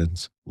the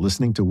evidence,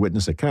 listening to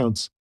witness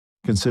accounts,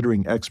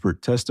 considering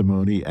expert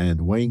testimony,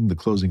 and weighing the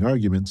closing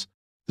arguments,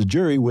 the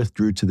jury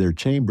withdrew to their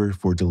chamber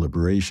for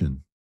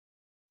deliberation.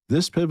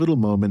 This pivotal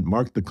moment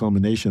marked the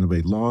culmination of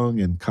a long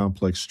and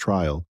complex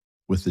trial,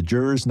 with the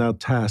jurors now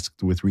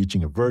tasked with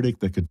reaching a verdict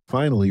that could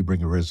finally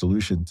bring a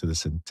resolution to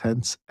this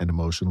intense and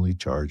emotionally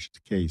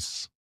charged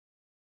case.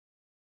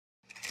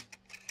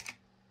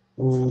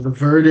 Oh, the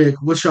verdict.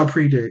 What's your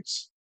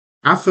predicts?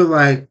 I feel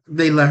like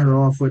they let her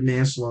off with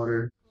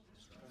manslaughter.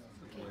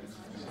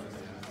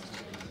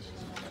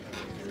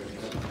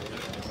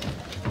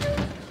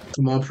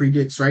 Come on,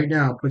 predicts right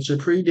now. Put your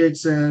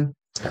predicts in.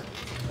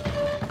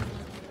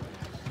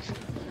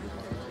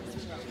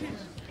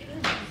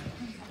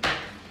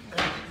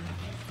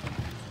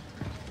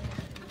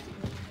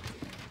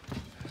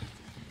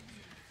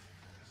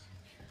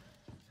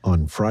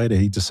 On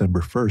Friday, December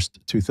 1st,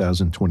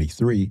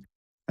 2023,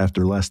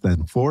 after less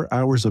than 4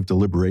 hours of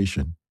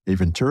deliberation, a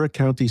Ventura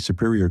County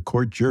Superior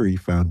Court jury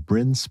found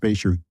Bryn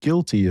Spacer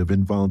guilty of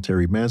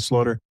involuntary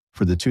manslaughter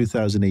for the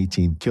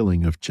 2018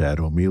 killing of Chad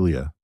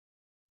O'Melia.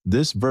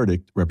 This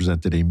verdict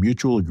represented a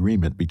mutual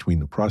agreement between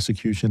the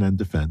prosecution and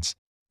defense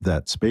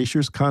that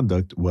Spacer's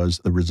conduct was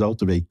the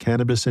result of a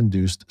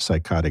cannabis-induced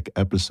psychotic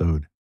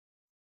episode.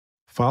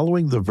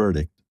 Following the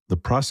verdict, the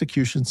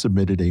prosecution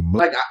submitted a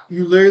Like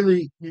you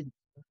literally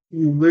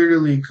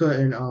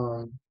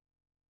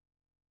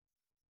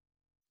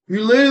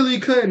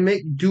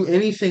couldn't do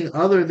anything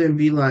other than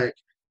be like,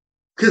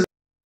 because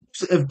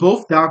if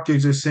both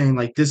doctors are saying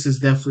like this is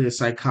definitely a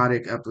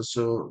psychotic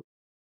episode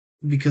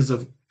because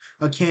of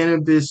a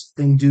cannabis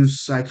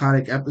induced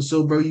psychotic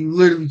episode, bro, you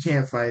literally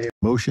can't fight it.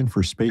 motion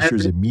for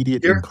Spacer's And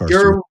immediate your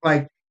incarceration.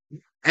 like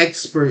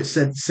expert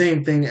said the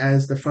same thing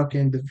as the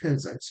fucking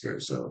defense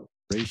expert. So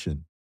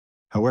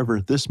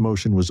However, this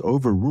motion was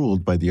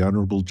overruled by the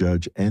Honorable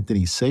Judge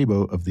Anthony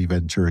Sabo of the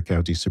Ventura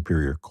County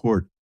Superior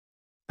Court.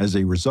 As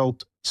a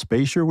result,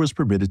 Spacer was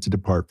permitted to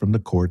depart from the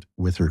court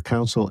with her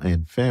counsel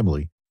and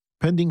family,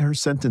 pending her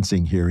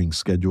sentencing hearing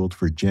scheduled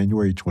for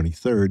January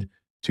 23rd,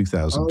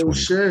 2020. oh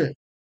shit,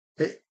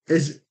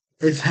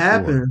 it's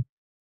happened.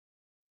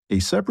 A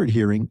separate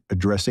hearing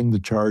addressing the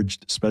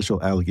charged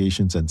special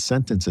allegations and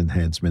sentence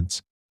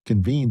enhancements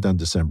convened on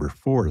December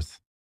 4th.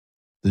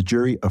 The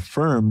jury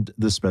affirmed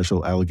the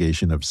special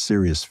allegation of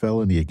serious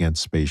felony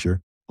against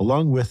Spacer,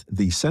 along with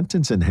the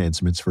sentence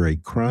enhancements for a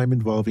crime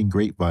involving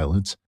great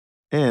violence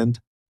and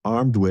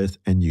armed with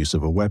and use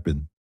of a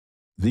weapon.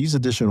 These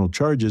additional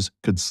charges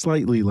could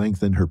slightly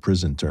lengthen her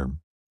prison term.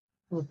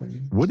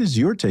 What is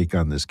your take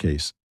on this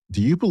case?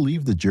 Do you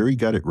believe the jury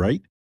got it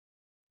right?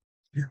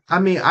 I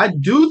mean, I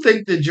do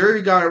think the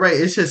jury got it right.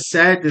 It's just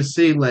sad to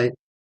see like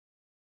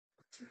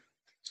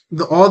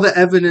all the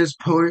evidence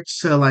points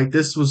to like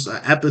this was an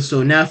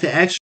episode. Now, if it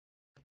actually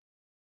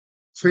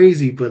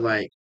crazy, but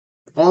like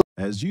all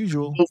as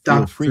usual, both feel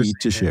doctors free are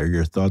to saying share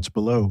your thoughts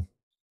below.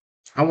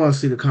 I want to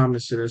see the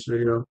comments to this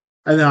video,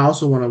 and then I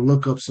also want to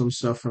look up some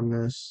stuff from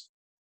this.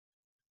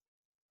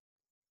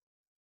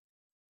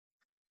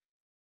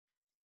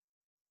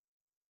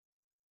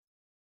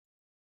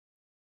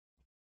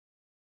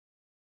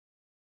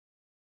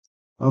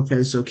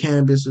 Okay, so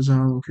cannabis is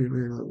on.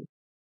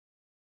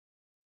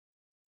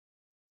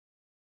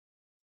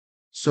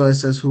 So it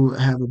says who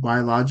have a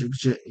biologic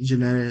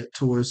genetic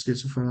towards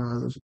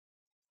schizophrenia.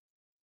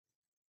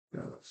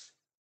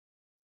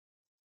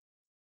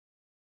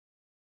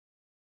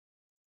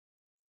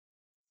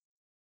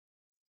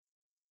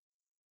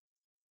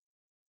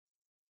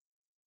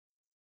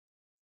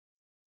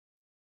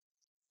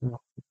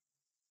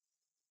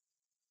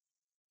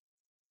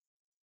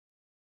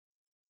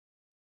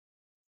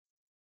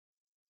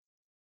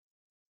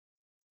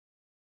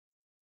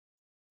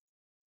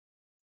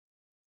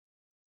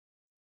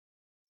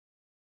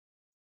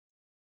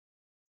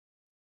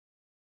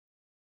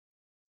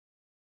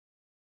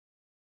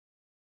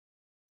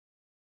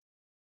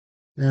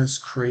 That's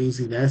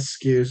crazy. That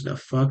scares the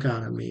fuck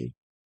out of me.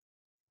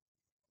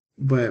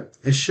 But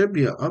it should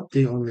be an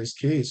update on this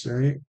case,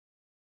 right?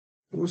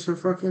 What's her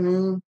fucking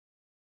name?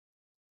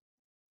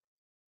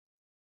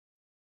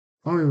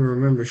 I don't even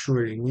remember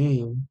Shorty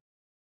name.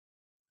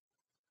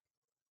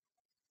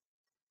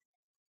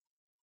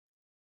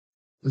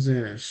 Is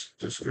there a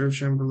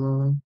description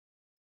below?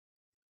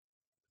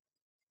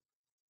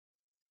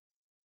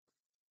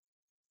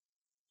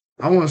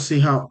 I want to see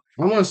how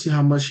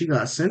much she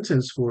got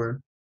sentenced for.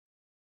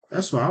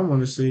 That's what I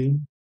want to see.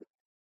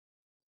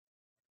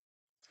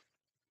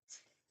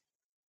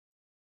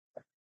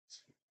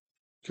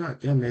 God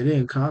damn, they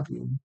didn't copy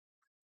me.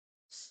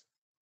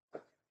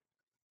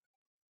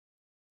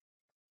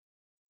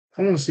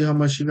 I want to see how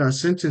much she got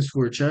sentenced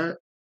for, chat.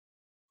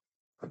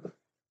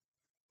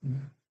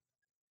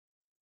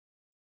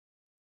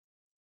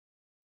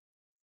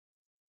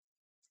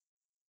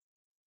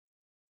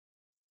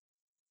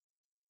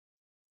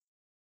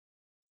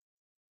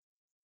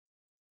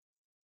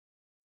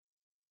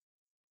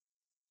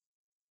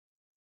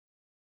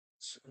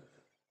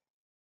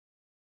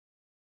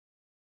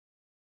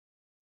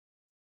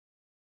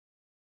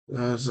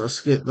 Let's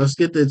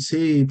get the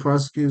T.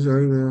 Prosecutors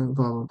are even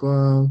blah blah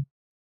blah.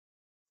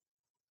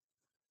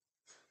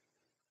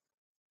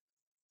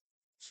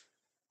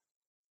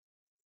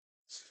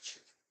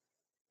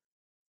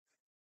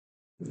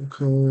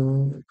 Okay,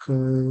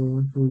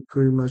 okay. We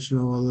pretty much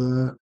know all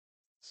that.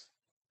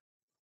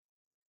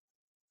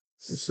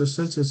 It's the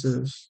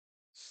sentences.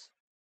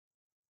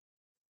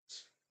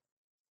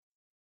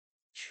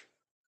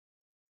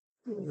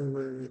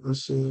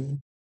 Let's see.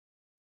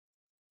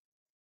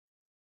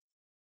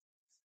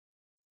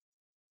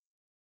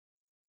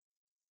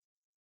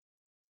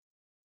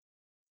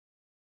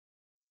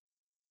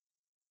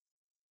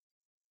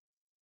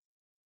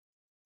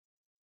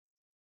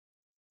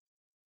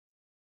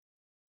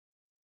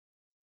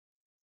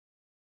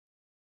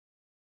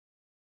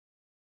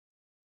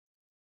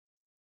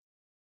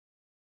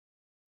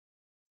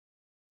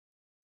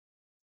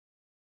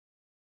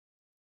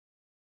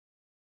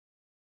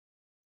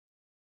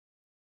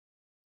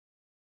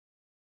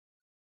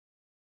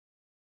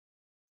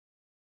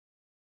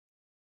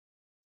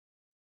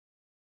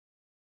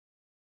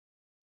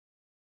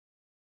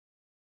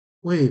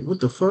 Wait, what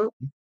the fuck?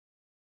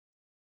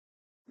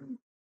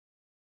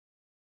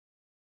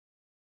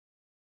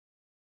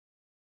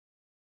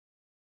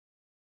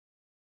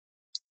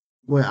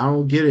 Wait, I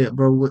don't get it,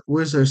 bro.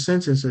 Where's her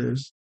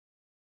sentences?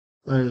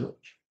 Like,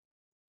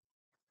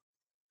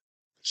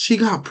 she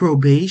got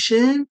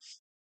probation?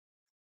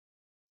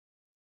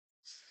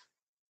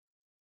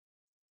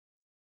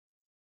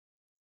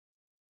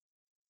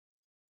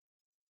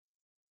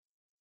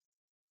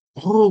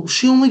 Oh,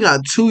 she only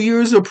got 2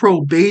 years of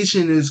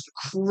probation is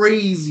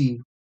crazy.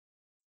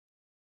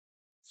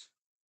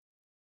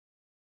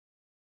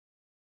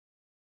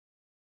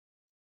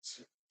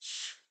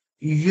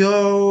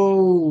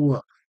 Yo,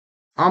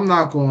 I'm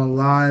not gonna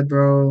lie,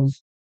 bro.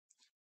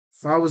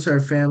 If I was her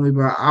family,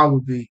 bro, I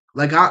would be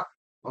like I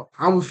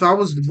would if I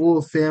was the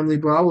Bull family,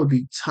 bro, I would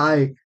be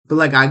tight. But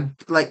like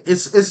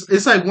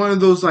it's like one of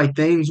those like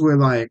things where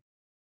like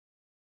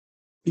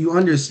you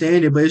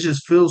understand it, but it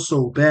just feels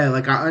so bad.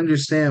 Like I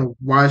understand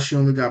why she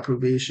only got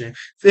probation.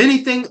 If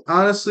anything,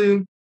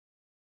 honestly,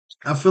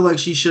 I feel like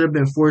she should have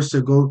been forced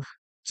to go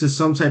to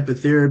some type of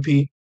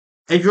therapy.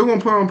 If you're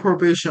gonna put her on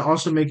probation,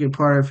 also make it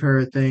part of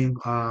her thing,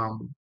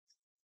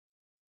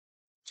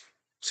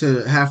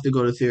 to have to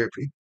go to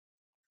therapy.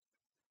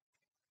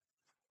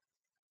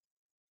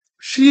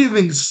 She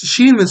even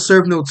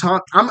served no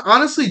time. I'm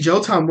honestly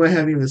jail time wouldn't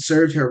have even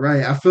served her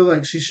right. I feel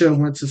like she should have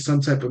went to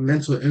some type of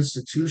mental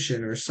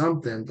institution or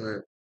something.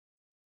 But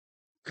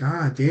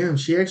god damn,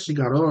 she actually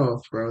got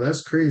off, bro.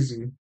 That's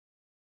crazy.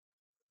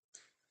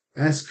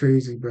 That's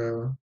crazy,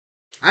 bro.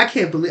 I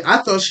can't believe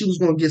I thought she was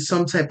gonna get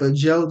some type of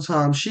jail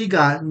time. She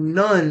got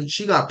none.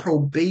 She got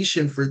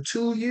probation for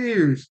 2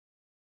 years.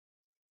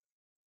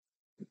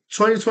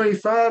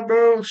 2025,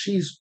 bro.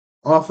 She's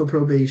off of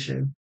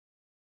probation.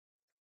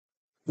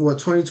 What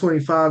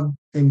 2025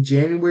 in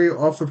January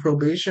off of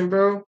probation,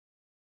 bro?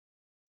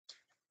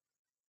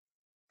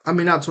 I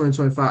mean, not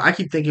 2025. I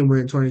keep thinking we're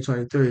in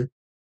 2023.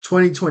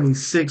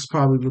 2026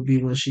 probably would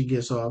be when she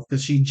gets off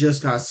because she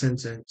just got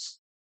sentenced.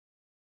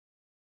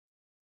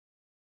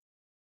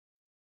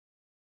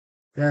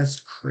 That's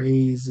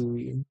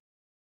crazy.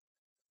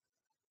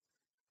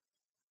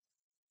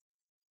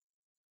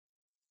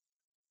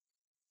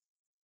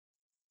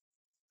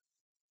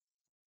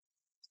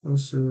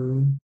 Let's see.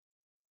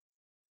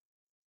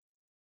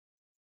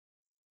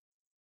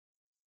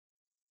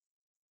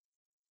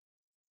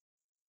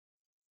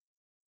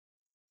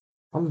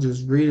 I'm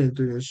just reading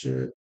through this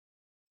shit.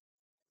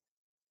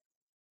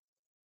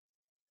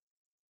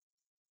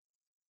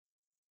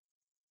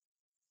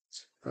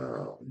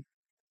 Um,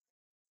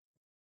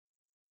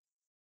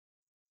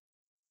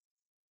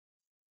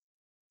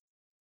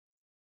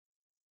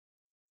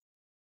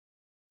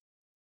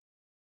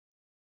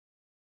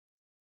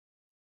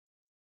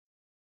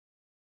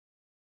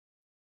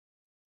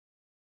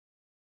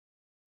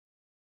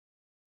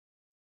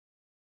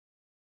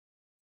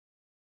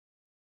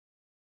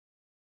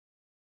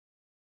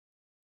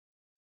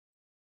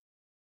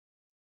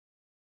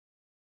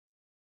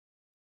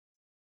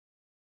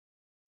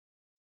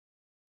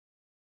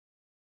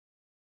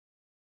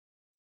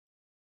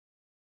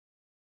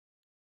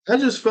 I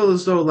just feel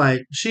as though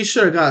like she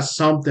should have got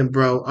something,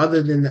 bro,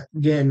 other than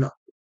getting.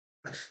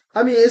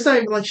 I mean, it's not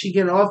even like she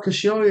getting off because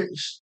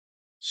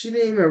she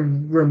didn't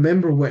even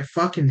remember what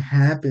fucking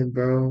happened,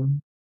 bro.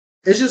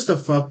 It's just a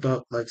fucked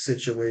up like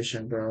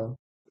situation, bro.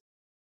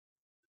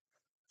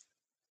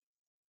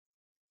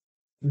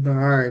 But all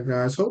right,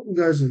 guys. Hope you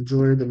guys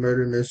enjoyed the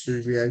murder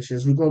mystery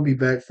reactions. We're gonna be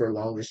back for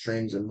longer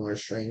streams and more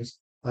streams.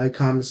 Like,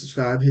 comment,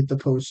 subscribe, hit the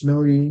post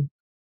noti.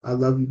 I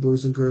love you,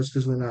 boys and girls,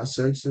 because we're not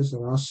sexist,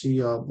 and I'll see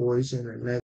y'all boys in the next.